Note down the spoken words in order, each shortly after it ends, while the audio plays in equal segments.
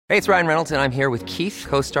Hey, it's Ryan Reynolds, and I'm here with Keith,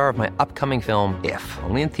 co-star of my upcoming film, If,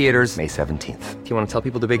 only in theaters May 17th. Do you want to tell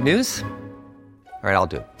people the big news? All right, I'll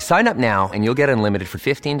do it. Sign up now and you'll get unlimited for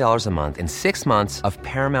 $15 a month and 6 months of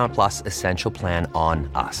Paramount Plus Essential Plan on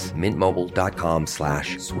us.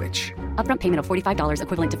 MintMobile.com/switch. Upfront payment of $45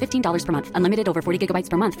 equivalent to $15 per month. Unlimited over 40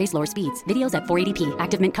 gigabytes per month. Face lower speeds. Videos at 480p.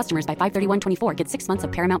 Active Mint customers by 531.24 get 6 months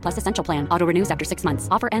of Paramount Plus Essential Plan. Auto renews after 6 months.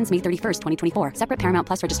 Offer ends May 31st, 2024. Separate Paramount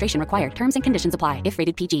Plus registration required. Terms and conditions apply if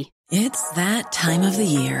rated PG. It's that time of the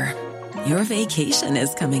year. Your vacation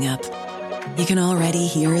is coming up. You can already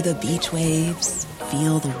hear the beach waves,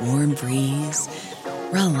 feel the warm breeze,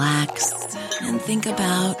 relax, and think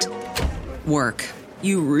about work.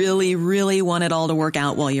 You really, really want it all to work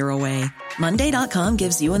out while you're away. Monday.com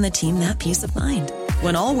gives you and the team that peace of mind.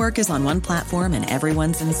 When all work is on one platform and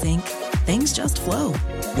everyone's in sync, things just flow.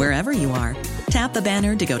 Wherever you are, tap the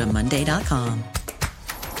banner to go to Monday.com.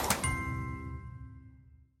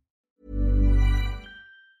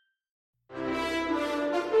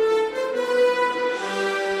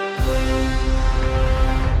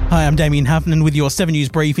 Hi, I'm Damien Huffman with your 7 News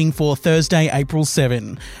briefing for Thursday, April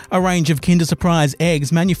 7. A range of Kinder Surprise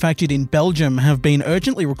eggs manufactured in Belgium have been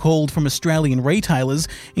urgently recalled from Australian retailers,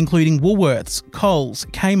 including Woolworths, Coles,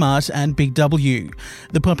 Kmart and Big W.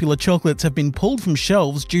 The popular chocolates have been pulled from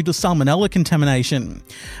shelves due to salmonella contamination.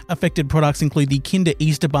 Affected products include the Kinder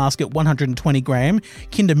Easter Basket 120g,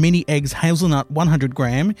 Kinder Mini Eggs Hazelnut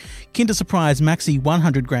 100g, Kinder Surprise Maxi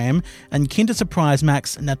 100g, and Kinder Surprise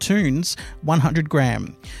Max Natoons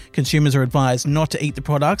 100g. Consumers are advised not to eat the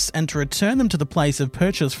products and to return them to the place of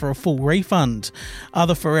purchase for a full refund.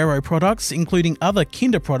 Other Ferrero products, including other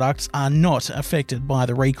Kinder products, are not affected by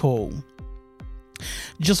the recall.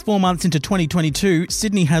 Just 4 months into 2022,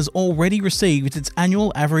 Sydney has already received its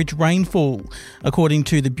annual average rainfall. According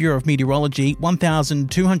to the Bureau of Meteorology,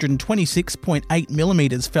 1,226.8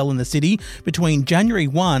 millimetres fell in the city between January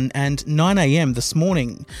 1 and 9 a.m. this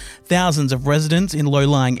morning. Thousands of residents in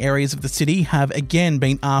low-lying areas of the city have again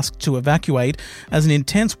been asked to evacuate as an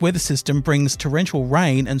intense weather system brings torrential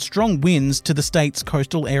rain and strong winds to the state's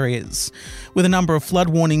coastal areas. With a number of flood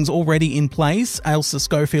warnings already in place, Ailsa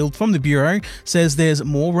Schofield from the Bureau says there's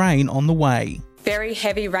more rain on the way. Very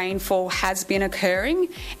heavy rainfall has been occurring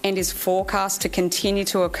and is forecast to continue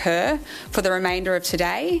to occur for the remainder of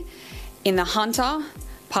today in the Hunter,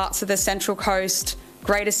 parts of the Central Coast,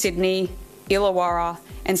 Greater Sydney, Illawarra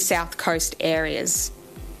and South Coast areas.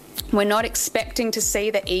 We're not expecting to see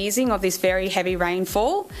the easing of this very heavy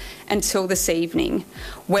rainfall until this evening,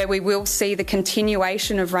 where we will see the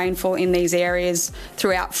continuation of rainfall in these areas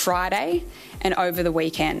throughout Friday and over the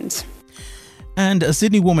weekend. And a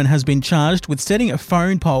Sydney woman has been charged with setting a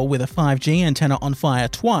phone pole with a 5G antenna on fire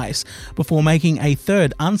twice before making a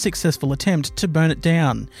third unsuccessful attempt to burn it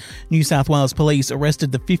down. New South Wales Police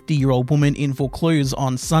arrested the 50-year-old woman in Vaucluse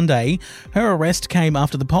on Sunday. Her arrest came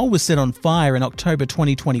after the pole was set on fire in October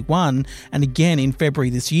 2021 and again in February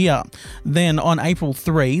this year. Then on April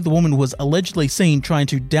 3, the woman was allegedly seen trying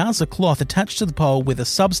to douse a cloth attached to the pole with a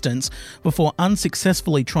substance before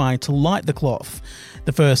unsuccessfully trying to light the cloth.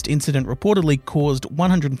 The first incident reportedly caused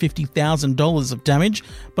 $150,000 of damage,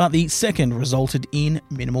 but the second resulted in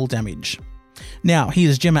minimal damage. Now,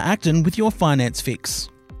 here's Gemma Acton with your Finance Fix.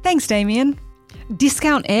 Thanks, Damien.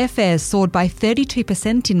 Discount airfares soared by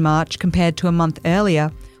 32% in March compared to a month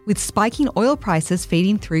earlier, with spiking oil prices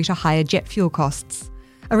feeding through to higher jet fuel costs.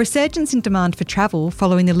 A resurgence in demand for travel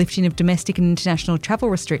following the lifting of domestic and international travel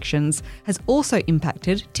restrictions has also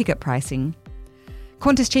impacted ticket pricing.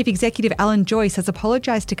 Qantas Chief Executive Alan Joyce has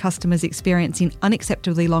apologised to customers experiencing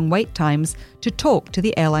unacceptably long wait times to talk to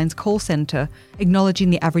the airline's call centre, acknowledging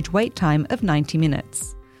the average wait time of 90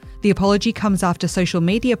 minutes. The apology comes after social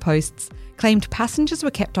media posts claimed passengers were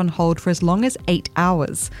kept on hold for as long as 8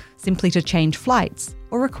 hours, simply to change flights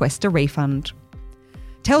or request a refund.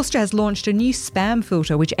 Telstra has launched a new spam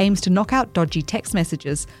filter which aims to knock out dodgy text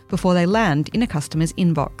messages before they land in a customer's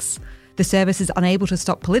inbox. The service is unable to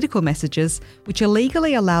stop political messages, which are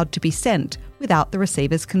legally allowed to be sent without the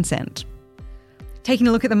receiver's consent. Taking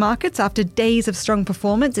a look at the markets, after days of strong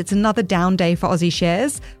performance, it's another down day for Aussie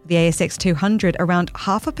shares, with the ASX 200 around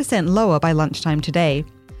 0.5% lower by lunchtime today.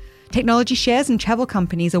 Technology shares and travel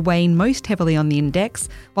companies are weighing most heavily on the index,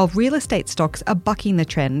 while real estate stocks are bucking the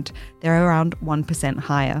trend. They're around 1%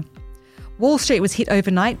 higher. Wall Street was hit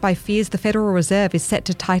overnight by fears the Federal Reserve is set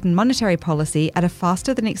to tighten monetary policy at a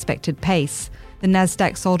faster than expected pace. The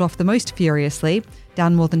Nasdaq sold off the most furiously,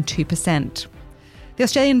 down more than 2%. The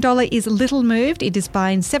Australian dollar is little moved. It is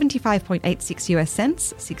buying 75.86 US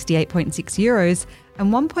cents, 68.6 euros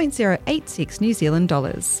and 1.086 New Zealand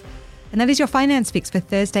dollars. And that is your Finance Fix for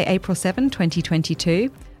Thursday, April 7,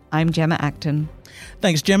 2022. I'm Gemma Acton.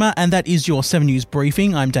 Thanks, Gemma. And that is your 7 News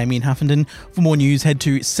briefing. I'm Damien Huffenden. For more news, head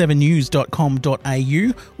to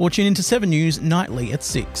 7news.com.au or tune into 7 News nightly at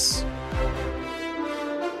 6.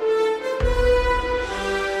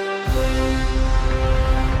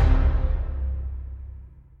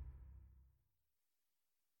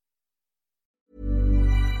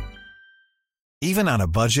 Even on a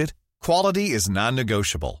budget, quality is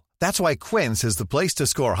non-negotiable. That's why Quince is the place to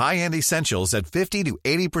score high-end essentials at 50 to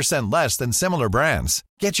 80% less than similar brands.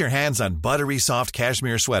 Get your hands on buttery soft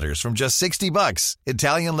cashmere sweaters from just $60,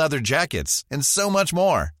 Italian leather jackets, and so much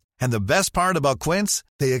more. And the best part about Quince,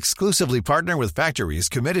 they exclusively partner with factories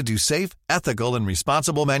committed to safe, ethical, and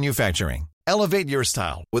responsible manufacturing. Elevate your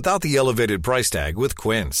style without the elevated price tag with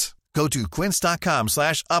Quince. Go to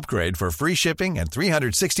quince.com/upgrade for free shipping and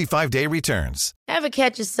 365-day returns. Ever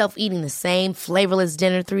catch yourself eating the same flavorless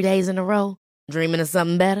dinner 3 days in a row? Dreaming of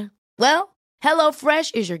something better? Well,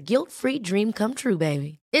 HelloFresh is your guilt-free dream come true,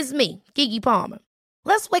 baby. It's me, Keke Palmer.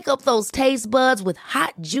 Let's wake up those taste buds with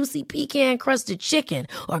hot, juicy pecan-crusted chicken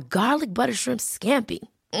or garlic butter shrimp scampi.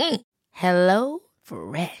 Hello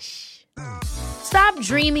Fresh. Stop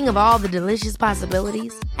dreaming of all the delicious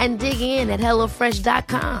possibilities and dig in at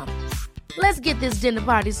HelloFresh.com. Let's get this dinner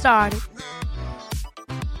party started.